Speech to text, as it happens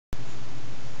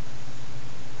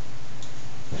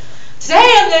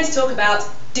Today I'm going to talk about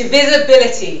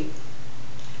divisibility.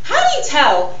 How do you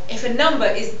tell if a number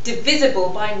is divisible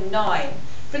by 9?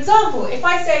 For example, if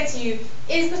I say to you,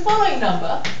 is the following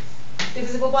number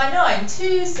divisible by 9?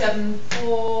 2, 7,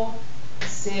 4,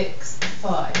 6,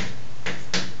 5.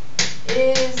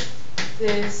 Is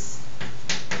this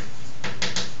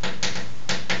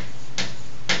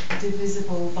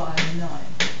divisible by 9?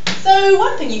 So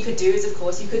one thing you could do is, of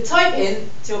course, you could type in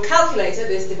to your calculator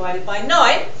this divided by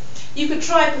 9. You could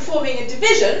try performing a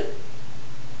division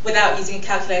without using a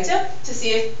calculator to see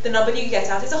if the number you get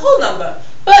out is a whole number.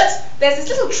 But there's this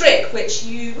little trick which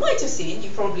you might have seen,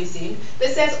 you've probably seen,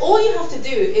 that says all you have to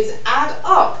do is add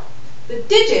up the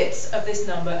digits of this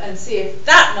number and see if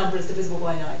that number is divisible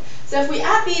by 9. So if we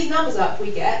add these numbers up,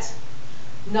 we get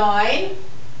 9,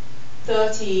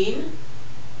 13,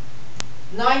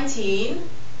 19,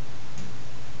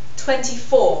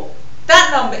 24.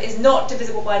 That number is not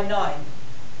divisible by 9.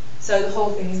 So the whole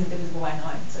thing isn't divisible by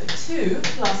 9. So 2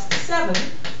 plus 7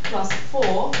 plus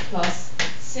 4 plus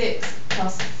 6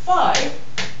 plus 5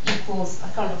 equals, I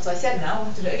can't remember what I said now, I'll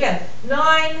have to do it again.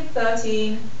 9,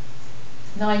 13,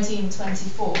 19,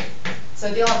 24.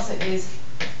 So the answer is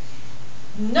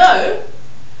no.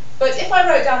 But if I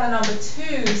wrote down the number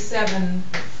 2, 7,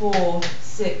 4,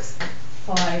 6,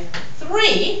 5,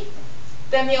 3,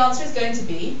 then the answer is going to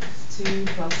be 2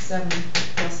 plus 7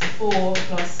 plus 4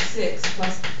 plus 6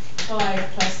 plus 5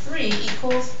 plus 3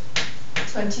 equals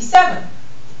 27.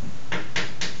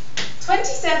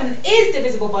 27 is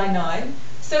divisible by 9,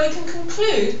 so we can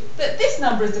conclude that this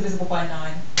number is divisible by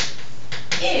 9.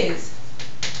 Is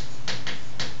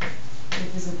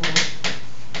divisible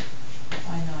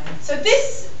by 9. So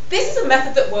this is a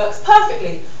method that works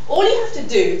perfectly. All you have to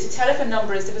do to tell if a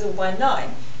number is divisible by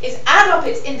 9 is add up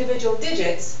its individual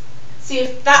digits, see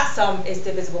if that sum is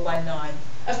divisible by 9.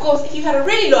 Of course, if you had a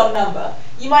really long number,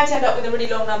 you might end up with a really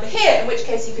long number here, in which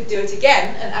case you could do it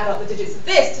again and add up the digits of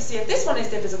this to see if this one is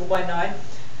divisible by 9,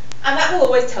 and that will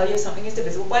always tell you if something is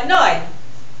divisible by 9.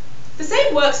 The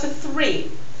same works for 3.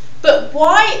 But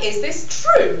why is this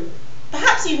true?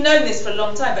 Perhaps you've known this for a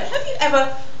long time, but have you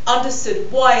ever understood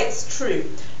why it's true?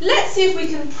 Let's see if we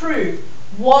can prove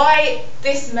why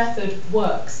this method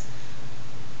works.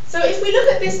 So if we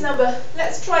look at this number,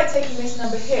 let's try taking this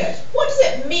number here. What does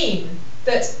it mean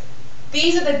that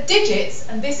these are the digits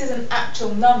and this is an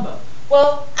actual number?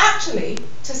 Well, actually,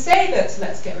 to say that,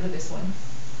 let's get rid of this one.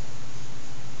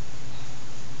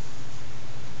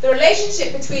 The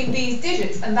relationship between these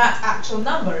digits and that actual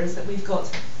number is that we've got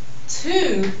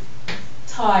 2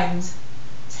 times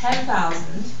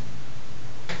 10,000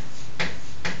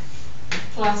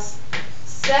 plus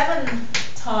 7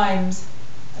 times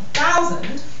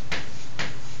 1,000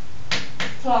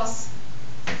 plus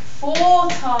 4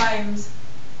 times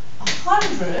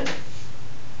 100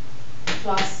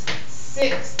 plus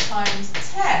 6 times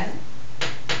 10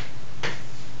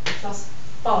 plus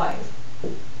 5.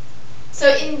 So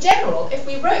in general, if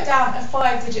we wrote down a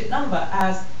 5-digit number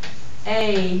as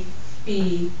A,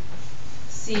 B,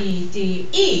 C, D,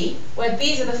 E, where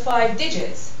these are the 5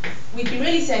 digits, we'd be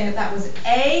really saying that that was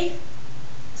A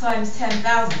times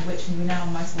 10,000, which we now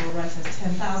might as well write as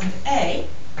 10,000A,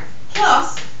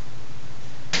 plus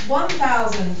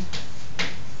 1,000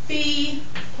 B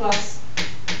plus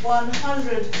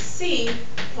 100 C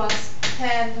plus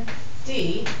 10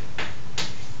 D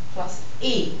plus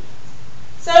E.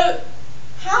 So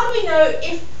how do we know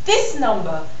if this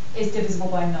number is divisible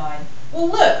by 9? Well,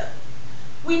 look,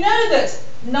 we know that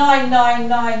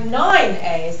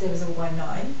 9999A is divisible by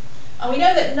 9, and we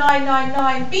know that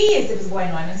 999B is divisible by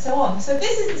 9, and so on. So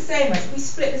this is the same as, if we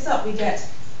split this up, we get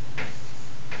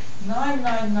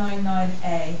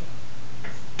 9999A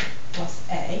plus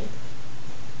A,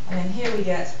 and then here we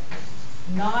get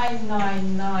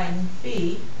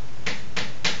 999B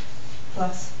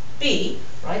plus B,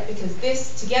 right? Because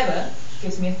this together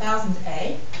gives me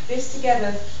 1,000A. This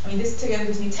together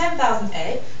gives me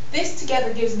 10,000A. This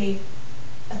together gives me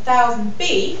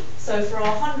 1,000B. So for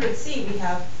our 100C we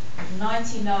have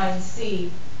 99C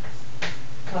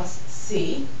plus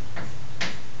C.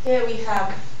 Here we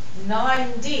have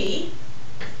 9D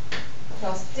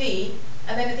plus D,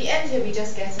 and then at the end here we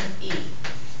just get an E.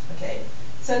 Okay,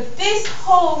 so this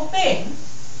whole thing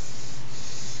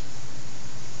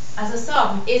as a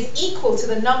sum is equal to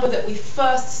the number that we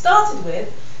first started with.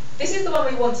 This is the one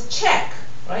we want to check,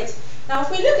 right? Now if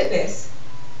we look at this,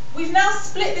 we've now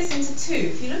split this into 2.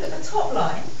 If you look at the top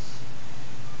line,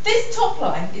 this top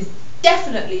line is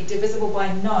definitely divisible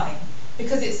by 9,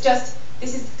 because it's just,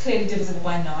 this is clearly divisible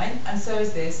by 9, and so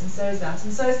is this, and so is that,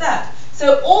 and so is that.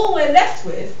 So all we're left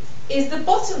with is the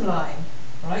bottom line,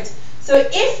 right? So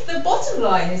if the bottom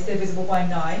line is divisible by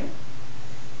 9,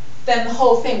 then the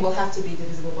whole thing will have to be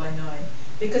divisible by 9,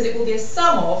 because it will be a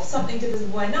sum of something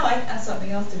divisible by 9 and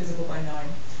something else divisible by 9.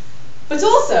 But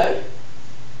also,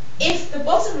 if the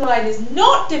bottom line is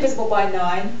not divisible by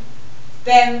 9,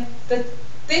 then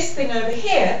this thing over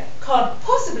here can't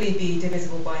possibly be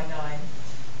divisible by 9.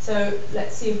 So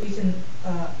let's see if we can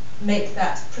make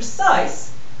that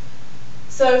precise.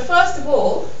 So first of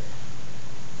all,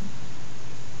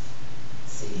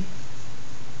 let's see,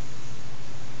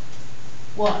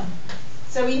 1.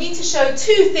 So we need to show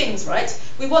two things, right?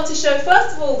 We want to show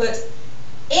first of all that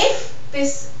if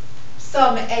this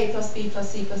sum a plus b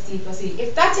plus c plus d plus e,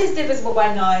 if that is divisible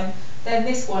by 9, then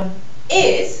this one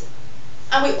is.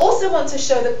 And we also want to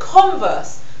show the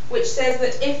converse, which says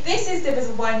that if this is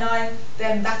divisible by 9,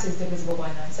 then that is divisible by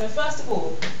 9. So first of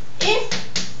all, if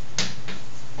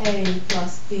a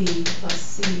plus b plus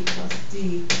c plus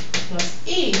d plus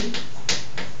e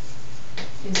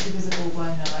is divisible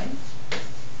by 9,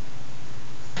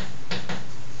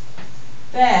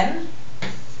 then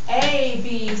a,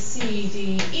 b, c,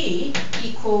 d, e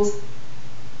equals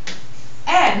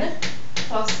n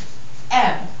plus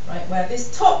m, right? Where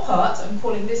this top part, I'm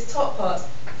calling this top part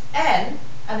n,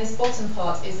 and this bottom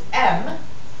part is m,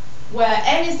 where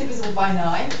n is divisible by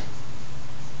 9,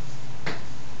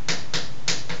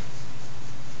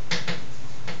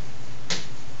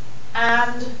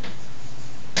 and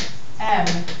m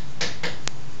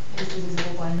is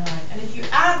divisible by 9. And if you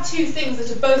add two things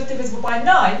that are both divisible by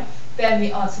 9, then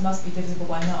the answer must be divisible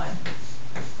by 9.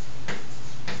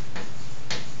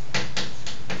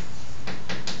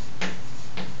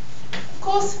 Of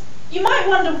course, you might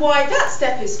wonder why that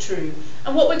step is true.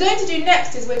 And what we're going to do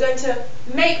next is we're going to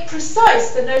make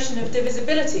precise the notion of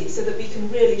divisibility so that we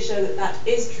can really show that that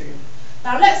is true.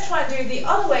 Now let's try and do the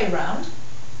other way around.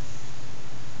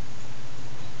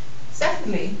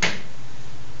 Secondly,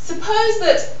 suppose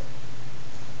that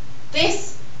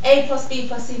this a plus b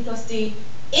plus c plus d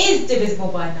is divisible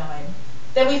by 9.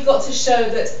 Then we've got to show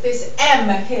that this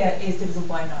m here is divisible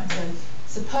by 9. So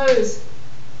suppose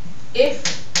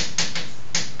if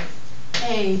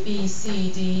a, b,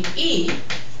 c, d, e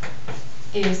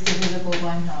is divisible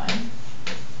by 9,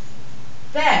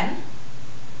 then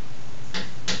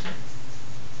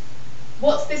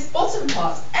what's this bottom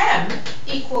part? M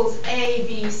equals a,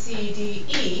 b, c, d,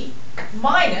 e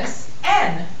minus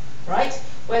n, right?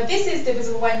 Where this is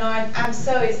divisible by 9 and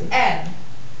so is n.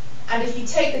 And if you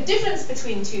take the difference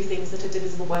between two things that are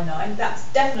divisible by 9, that's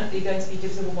definitely going to be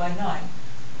divisible by 9.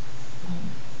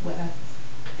 Where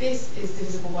this is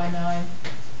divisible by 9,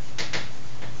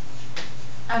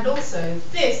 and also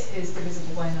this is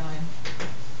divisible by 9.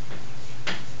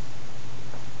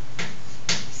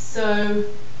 So,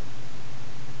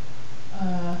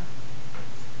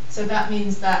 so that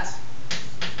means that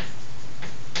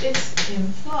this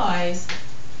implies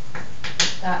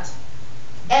that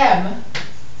m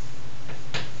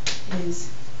is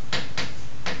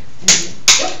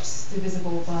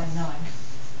divisible by 9.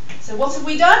 So what have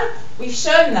we done? We've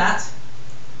shown that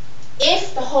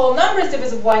if the whole number is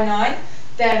divisible by 9,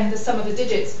 then the sum of the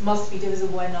digits must be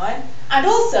divisible by 9. And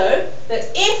also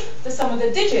that if the sum of the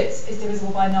digits is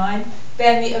divisible by 9,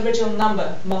 then the original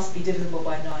number must be divisible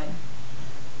by 9.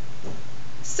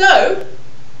 So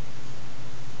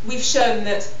we've shown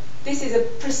that this is a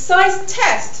precise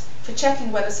test for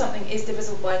checking whether something is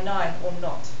divisible by 9 or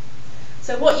not.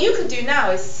 So what you can do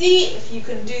now is see if you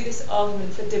can do this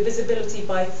argument for divisibility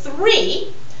by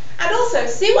 3, and also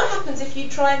see what happens if you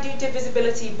try and do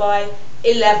divisibility by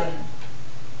 11.